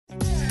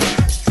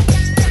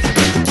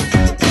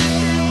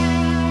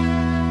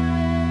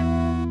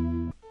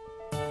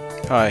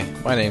Hi,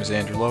 my name is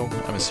Andrew Lowe.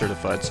 I'm a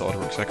certified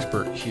SOLIDWORKS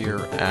expert here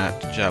at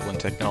Javelin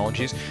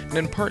Technologies, and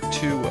in part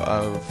 2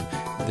 of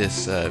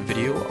this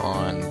video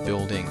on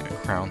building a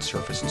crown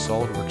surface in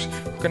SOLIDWORKS,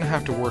 we're going to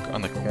have to work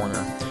on the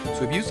corner.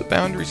 So we've used the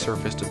boundary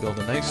surface to build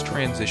a nice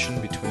transition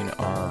between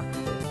our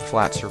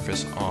flat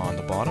surface on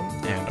the bottom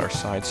and our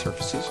side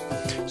surfaces.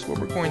 So what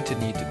we're going to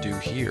need to do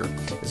here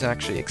is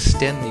actually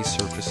extend these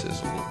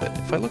surfaces a little bit.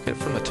 If I look at it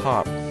from the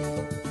top,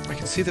 I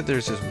can see that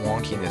there's this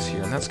wonkiness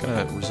here, and that's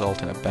going to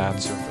result in a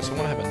bad surface. I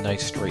want to have a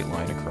nice straight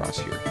line across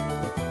here.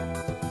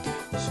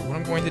 So what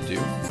I'm going to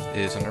do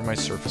is, under my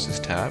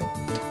Surfaces tab,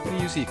 I'm going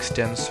to use the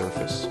Extend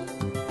Surface,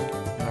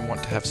 and I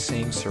want to have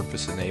Same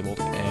Surface enabled,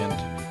 and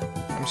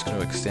I'm just going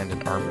to extend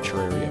an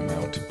arbitrary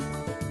amount.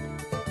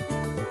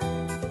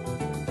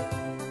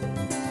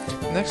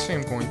 The next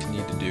thing I'm going to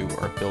need to do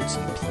are build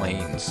some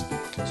planes.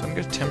 So I'm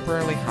going to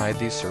temporarily hide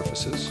these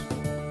surfaces,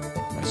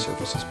 my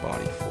Surfaces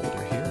body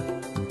folder here.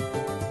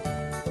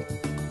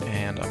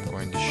 And I'm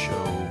going to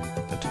show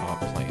the top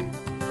plane.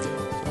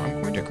 So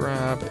I'm going to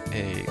grab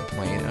a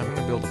plane, and I'm going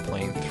to build a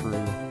plane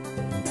through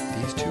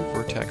these two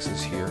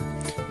vertexes here.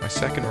 My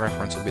second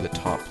reference will be the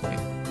top plane.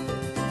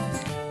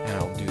 And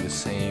I'll do the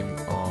same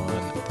on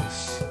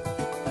this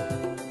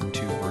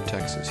two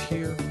vertexes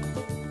here.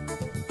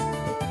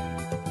 Oh,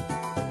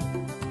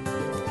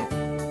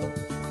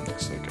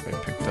 looks like I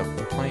picked up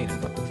the plane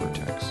and not the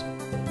vertex.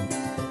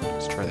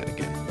 Let's try that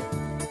again.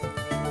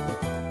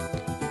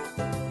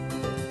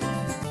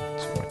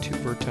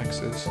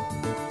 Vertexes,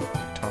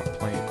 top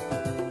plane,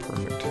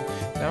 perfect.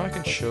 Now I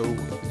can show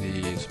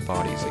these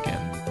bodies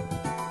again.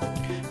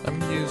 I'm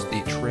going to use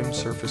the trim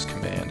surface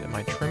command, and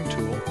my trim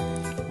tool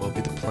will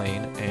be the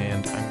plane,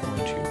 and I'm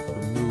going to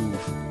remove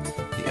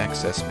the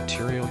excess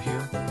material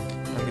here.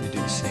 I'm going to do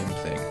the same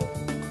thing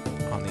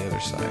on the other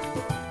side.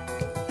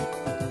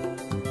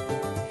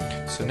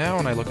 So now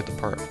when I look at the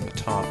part from the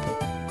top,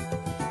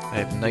 I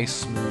have a nice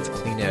smooth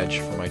clean edge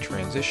for my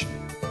transition.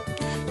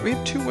 So we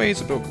have two ways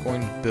about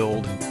going to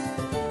build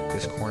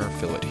this corner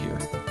fillet here.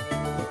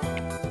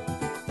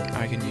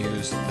 I can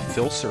use the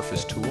fill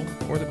surface tool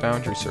or the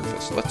boundary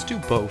surface. Let's do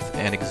both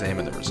and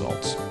examine the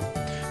results.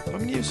 I'm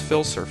going to use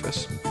fill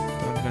surface.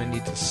 I'm going to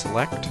need to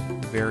select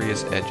the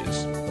various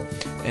edges.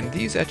 And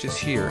these edges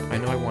here, I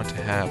know I want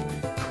to have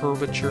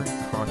curvature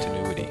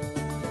continuity.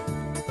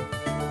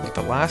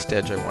 The last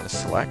edge I want to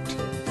select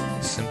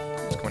is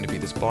going to be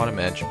this bottom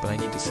edge, but I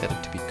need to set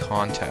it to be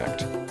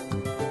contact.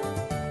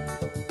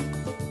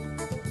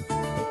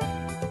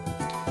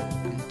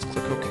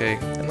 Okay,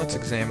 and let's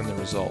examine the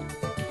result.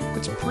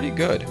 It's pretty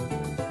good,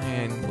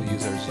 and we'll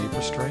use our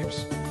zebra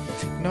stripes.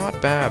 Not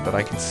bad, but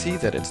I can see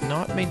that it's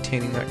not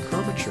maintaining that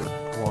curvature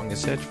along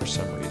this edge for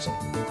some reason.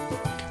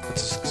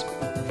 Let's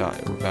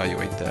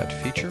evaluate that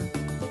feature.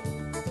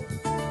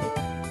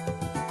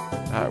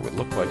 It would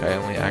look like I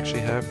only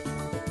actually have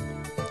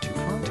two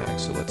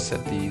contacts, so let's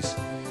set these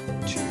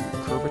to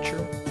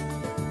curvature.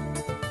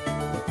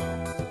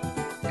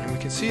 And we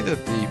can see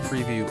that the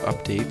preview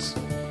updates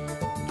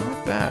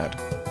not bad.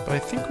 But I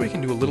think we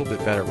can do a little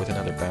bit better with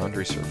another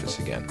boundary surface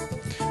again.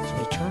 So I'm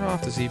going to turn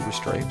off the zebra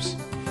stripes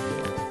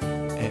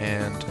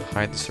and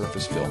hide the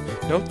surface fill.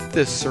 Note that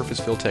this surface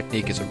fill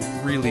technique is a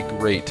really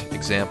great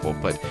example,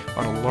 but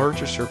on a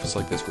larger surface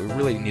like this, we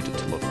really need it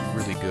to look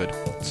really good.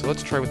 So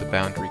let's try what the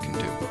boundary can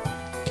do.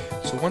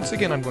 So once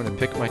again, I'm going to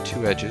pick my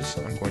two edges.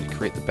 I'm going to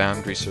create the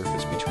boundary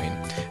surface between.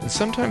 And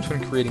sometimes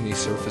when creating these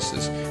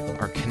surfaces,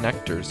 our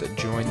connectors that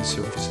join the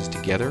surfaces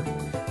together,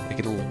 they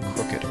get a little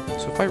crooked.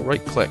 So if I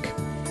right-click,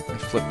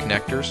 flip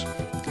connectors,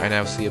 I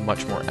now see a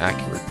much more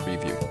accurate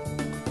preview.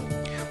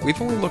 We've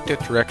only looked at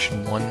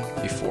direction 1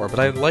 before, but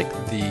I'd like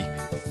the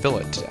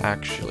fillet to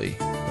actually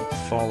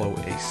follow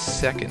a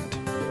second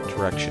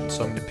direction.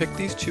 So I'm going to pick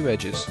these two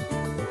edges,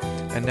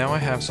 and now I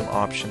have some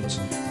options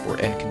for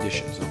end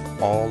conditions of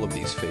all of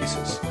these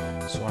faces.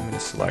 So I'm going to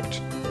select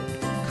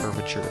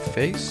curvature to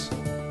face,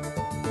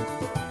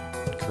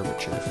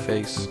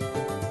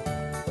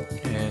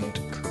 and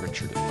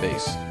curvature to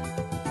face.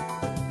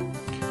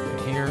 And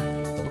here,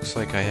 looks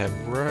like I have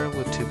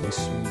relatively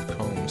smooth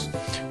combs.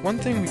 One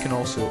thing we can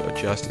also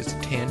adjust is the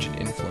tangent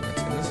influence,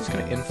 and this is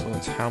going to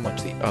influence how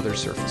much the other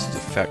surfaces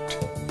affect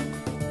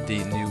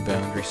the new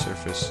boundary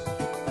surface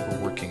we're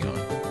working on.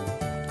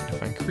 And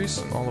if I increase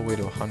them all the way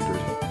to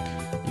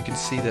 100, you can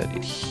see that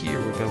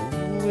here we've got a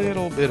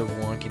little bit of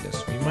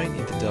wonkiness. We might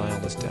need to dial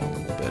this down a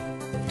little bit.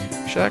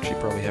 We should actually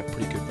probably have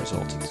pretty good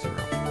results at 0.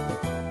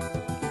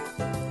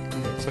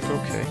 And click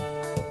OK.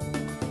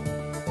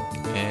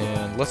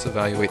 And let's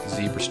evaluate the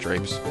zebra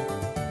stripes.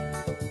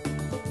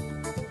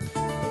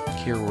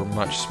 Here we're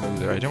much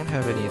smoother. I don't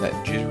have any of that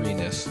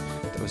jitteriness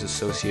that was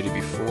associated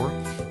before.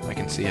 I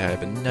can see I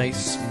have a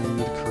nice,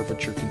 smooth,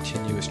 curvature,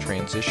 continuous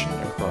transition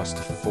across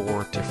the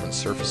 4 different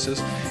surfaces.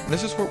 And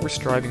this is what we're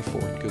striving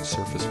for in good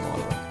surface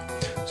modeling.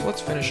 So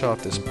let's finish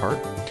off this part.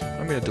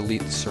 I'm going to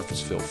delete the surface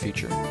fill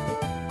feature.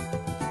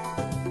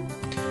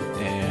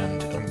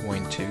 And I'm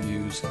going to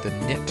use the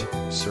knit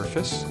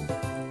surface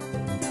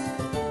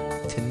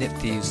to knit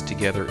these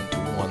together into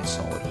one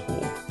solid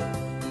whole.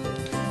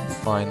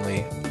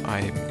 Finally,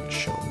 I'm going to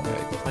show my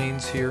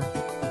planes here.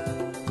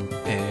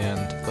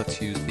 And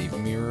let's use the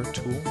mirror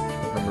tool.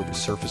 Remember, with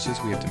surfaces,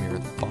 we have to mirror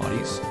the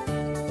bodies.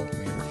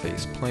 Mirror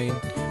face plane.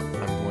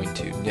 I'm going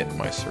to knit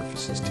my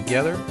surfaces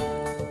together.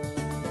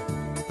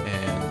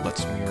 And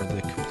let's mirror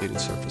the completed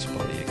surface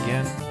body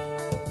again.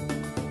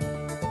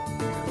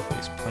 Mirror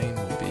face plane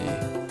will be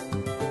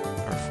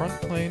our front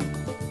plane.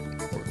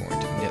 We're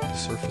going to knit the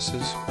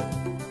surfaces.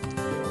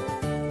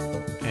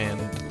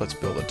 And let's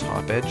build a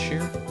top edge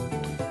here.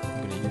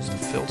 I'm going to use the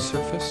fill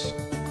surface.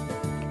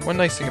 One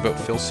nice thing about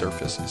fill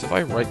surface is if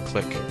I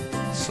right-click,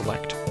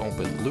 select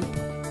open loop,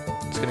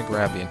 it's going to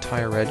grab the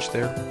entire edge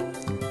there,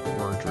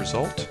 merge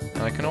result,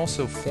 and I can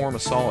also form a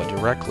solid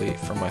directly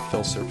from my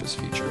fill surface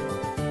feature.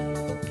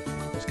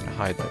 I'm just going to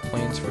hide my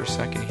planes for a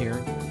second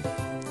here,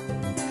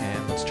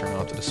 and let's turn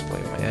off the display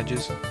of my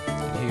edges.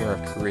 And here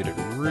I've created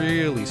a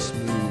really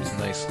smooth,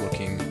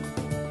 nice-looking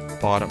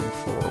bottom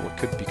for what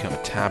could become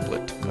a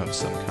tablet of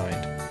some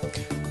kind.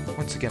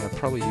 Once again, I'd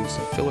probably use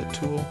the fillet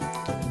tool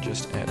and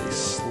just add a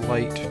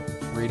slight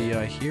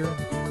radii here,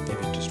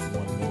 maybe just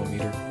 1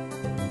 millimeter,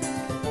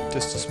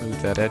 just to smooth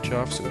that edge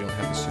off so we don't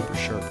have a super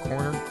sharp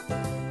corner.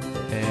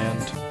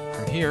 And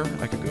from here,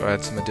 I could go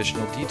add some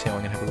additional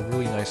detailing and have a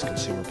really nice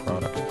consumer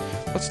product.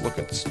 Let's look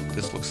at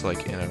this looks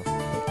like in a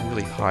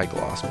really high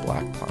gloss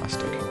black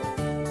plastic.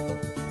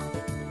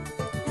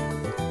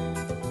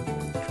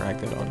 Drag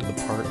that onto the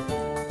part.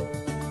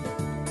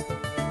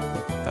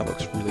 That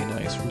looks really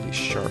nice, really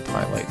sharp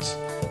highlights.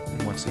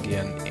 And once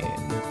again in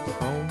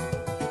chrome.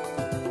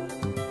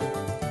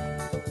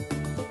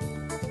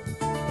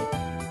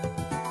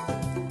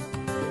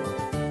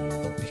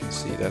 You can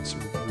see that's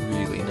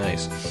really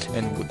nice.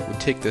 And what would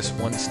take this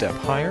one step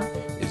higher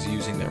is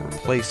using the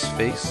replace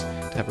face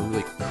to have a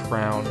really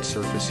crowned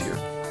surface here.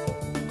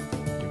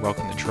 You're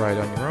welcome to try it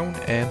on your own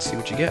and see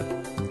what you get.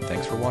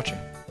 Thanks for watching.